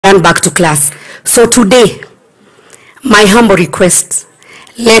return back to class. So today, my humble request,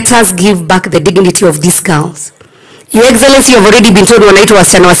 let us give back the dignity of these girls. Your Excellency, you have already been told wanaitwa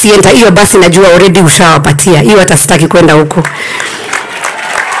wasichana wasienta. Hiyo basi najua already ushawapatia. Hiyo hata sitaki kwenda huko.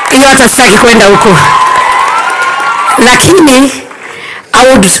 Lakini, I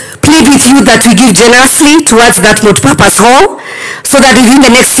would plead with you that we give generously towards that multipurpose hall, so that within the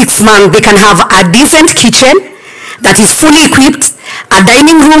next 6 months they can have a decent kitchen that is fully equipped, a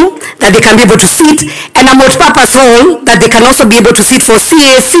dining room that they can be able to sit, and a multipurpose hall that they can also be able to sit for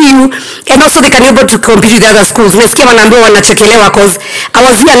CA, CU, and also they can be able to compete with the other schools. Nasikia wanaambiwa wanachekelewa cause I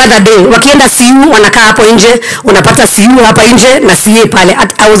was here another day. Wakienda CU wanakaa hapo nje, unapata CU hapa nje na CA pale.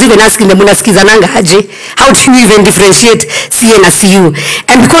 I was even asking them, unasikizananga aje? How do you even differentiate CA na CU?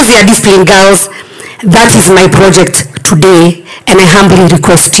 And because they are disciplined girls, that is my project today, and I humbly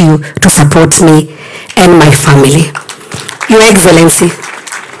request you to support me and my family. Your Excellency,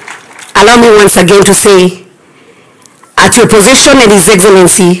 allow me once again to say, at your position and His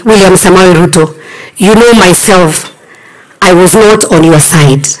Excellency William Samoei Ruto, you know myself, I was not on your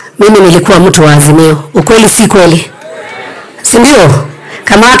side. Mimi nilikuwa mtu wa Azimio. Ukweli si kweli? Sindio?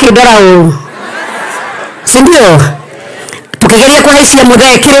 Kama wake dora u. Sindio? Tukigeria kwa hisi ya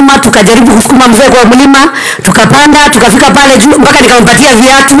Muthai Kirima, tukajaribu kusukuma mzee kwa mlima, tukapanda, tukafika pale juu, mpaka nikampatia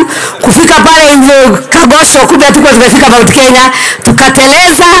viatu, kufika pale hivyo Kagosho, kumbe hatukuwa tumefika Mount Kenya,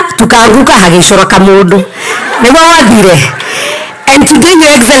 tukateleza, tukaanguka hagishoro kamudu. Nebo wadire. And today,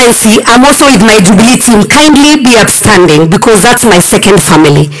 Your Excellency, I'm also with my Jubilee team. Kindly be upstanding, because that's my second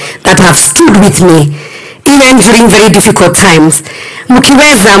family that have stood with me, even during very difficult times.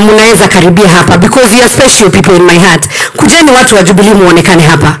 Mkiweza, munaweza karibia hapa, because you are special people in my heart. Kujeni watu wa Jubilee muonekane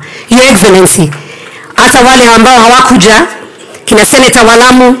hapa. Your Excellency, hata wale ambao hawakuja, kina Senator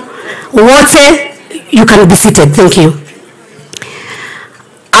Walamu, wote, you can be seated. Thank you.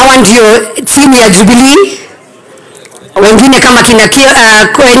 Hawa ndio timu ya Jubilee. Wengine kama kina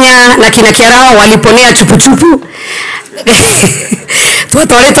Kwenya na kina Kiarawa waliponea chupuchupu.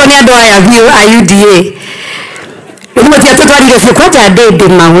 Tuwatoleto ni adoa ya view UDA. Mwati ya toto alirefio kwa jadede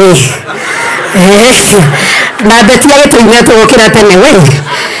mawe. Na betia yeto ineto wakira tenewe.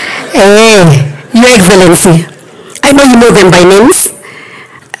 Your Excellency, I know you know them by names.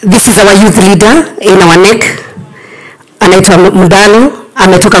 This is our youth leader in our neck. Anaitwa Mudano,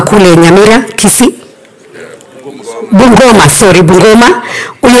 ametoka kule Nyamira, Kisii. Bungoma.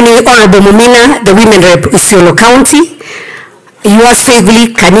 Huyu ni Honorable Mumina, the women rep Isiolo County. You are safely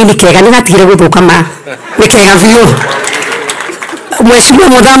kanini kega nina tire gudu kama nikega vio. Mheshimiwa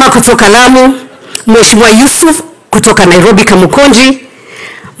Mudhama kutoka Lamu, Mheshimiwa Yusuf kutoka Nairobi Kamukonji,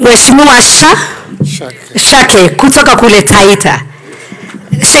 Mheshimiwa Shake kutoka kule Taita.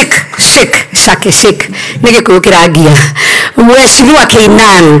 Shake nige kukiragia. Mheshimiwa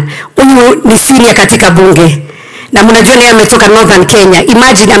Keinan, huyu ni senior katika bunge. Na mnajua yeye ametoka Northern Kenya.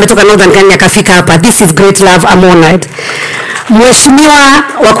 Imagine ametoka Northern Kenya kafika hapa. This is great love, I'm honored. Mheshimiwa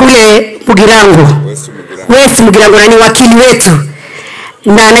wa kule West Mugirango ni wakili wetu.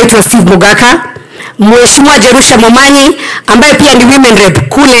 Na anaitwa Steve Mugaka. Mheshimiwa Jerusha Momanyi ambaye pia ni women rep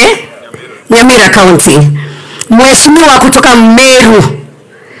kule Nyamira County. Mheshimiwa kutoka Meru,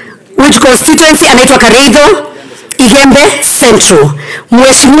 which constituency anaitwa Kareido Igembe Central.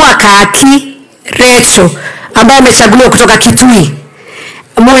 Mheshimiwa Kaaki Recho ambaye amechaguliwa kutoka Kitui.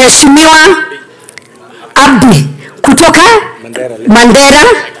 Mheshimiwa Abdi kutoka Mandera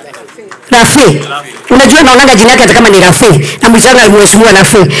Rafi. Unajua naonanga jina yake kama ni Rafi. Na mjanga Mheshimiwa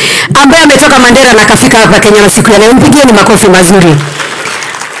Rafi ambaye ametoka Mandera na kafika hapa Kenya siku ya leo. Mpigieni makofi mazuri.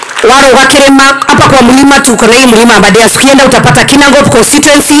 Waro wakirema hapa kwa mlima, tuko na hii mlima Abadea. Ukienda utapata Kinangop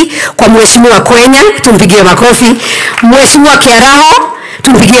constituency kwa Mheshimiwa Kwenya, tumpigie makofi. Mheshimiwa Kiaraho,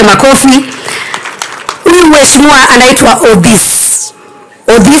 tumpigie makofi. Huyu mheshimiwa anaitwa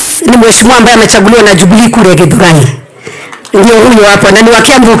Odis ni mheshimiwa ambaye amechaguliwa na Jubilee kule Githurai. Ndio huyo hapo na ni wa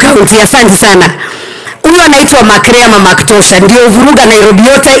Kiambu County. Asante sana. Huyu anaitwa Makrea Maktosha, ndio vuruga Nairobi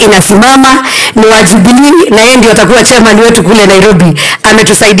yote inasimama, ni wa Jubilee na yeye ndio atakuwa chairman wetu kule Nairobi.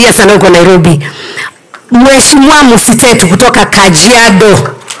 Ametusaidia sana huko Nairobi. Mheshimiwa Musitetu kutoka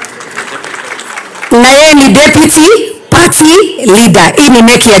Kajiado, na yeye ni deputy party leader. Hii ni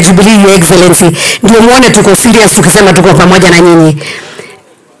neki ya Jubilee, Your Excellency. Ndio muone tuko serious tukisema tuko pamoja na nyinyi.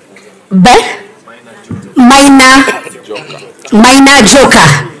 Maina Joka.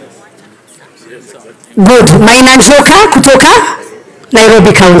 Good. Maina Joka kutoka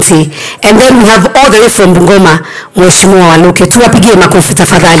Nairobi County. And then we have all the way from Bungoma, Mheshimiwa Waluke. Tuwapigie makofi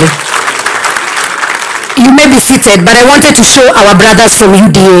tafadhali. You may be seated, but I wanted to show our brothers from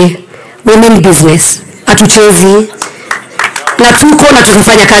UDA women business. Atuchezi. na tuko na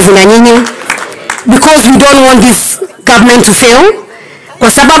tutafanya kazi na nyinyi, because we don't want this government to fail,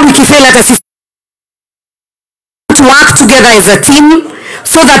 kwa sababu ikifail hata sisi to work together as a team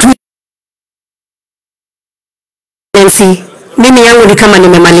so that we mimi yangu ni kama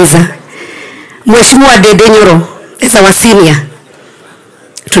nimemaliza. Mheshimiwa Dede Nyoro, as our senior,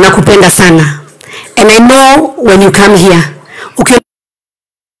 tunakupenda sana, and I know when you come here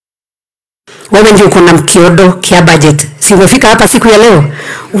wewe ndio uko na mkiodo kia budget. Si umefika hapa siku ya leo,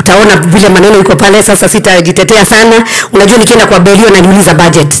 utaona vile maneno iko pale. Sasa sitajitetea sana, unajua nikienda kwa Belio na niuliza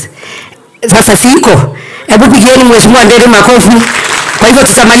budget. Sasa siko, hebu pigieni Mheshimiwa Nderi makofi. Kwa hivyo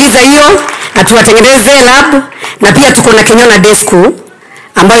tutamaliza hiyo na tuwatengeneze lab, na pia tuko na Kenyona Day School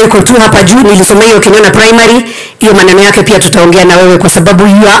ambayo iko tu hapa juu. Nilisomea hiyo Kenyona Primary, hiyo maneno yake pia tutaongea na wewe, kwa sababu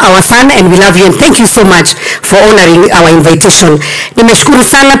you are our son and we love you, and thank you so much for honoring our invitation. Nimeshukuru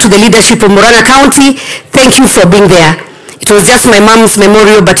sana to the leadership of Murang'a County. Thank you for being there. It was just my mom's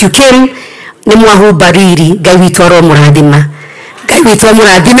memorial, but you came. Nimwahu bariri gai witwaro murathima, gai witwaro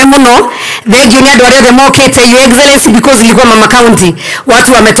murathime muno. Thank you ni andu aria mokete, your excellency, because ilikuwa mama county,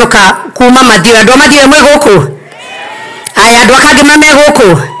 watu wametoka kuma Mathioya. Andu Mathioya mwe guku, aya andu akangi mame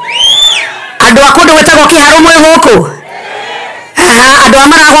guku, andu akundu wetagwo Kiharo mwe guku, andu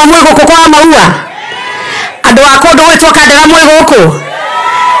amaragwa mwe guku kwa Maua, andu akundu wetwo Kandara mwe guku,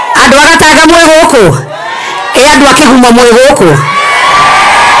 andu agatanga mwe guku, andu akiguma mwe guku.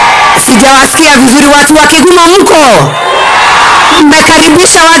 Sijawasikia vizuri watu wa Kiguma, mko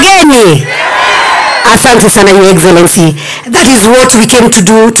mmekaribisha wageni. Asante sana your excellency. That is what we came to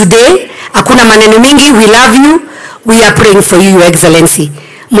do today. Hakuna maneno mingi. We love you. We are praying for you, your excellency.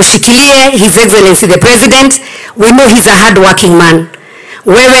 Mushikilie his excellency the president. We know he's a hard working man.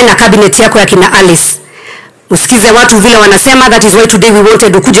 Wewe na cabinet yako ya kina Alice, usikize watu vile wanasema. That is why today we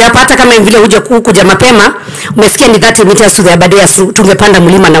wanted ukuje hapa, hata kama vile kuja mapema. Umesikia ni 30 meters to the Abadeas, tungepanda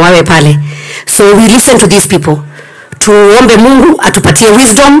mlima na wawe pale. So we listen to these people. Tuombe Mungu atupatie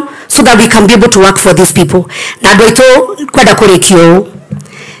wisdom so that we can be able to work for these people. Na doito kwenda kurekio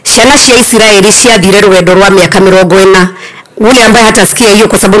ciana cia Israeli ciathire rwendo rwa miaka 40. Ule ambaye hatasikia hiyo,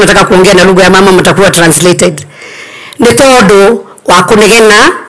 kwa sababu nataka kuongea na lugha ya mama, mtakuwa translated. Ni tondu wa kunegena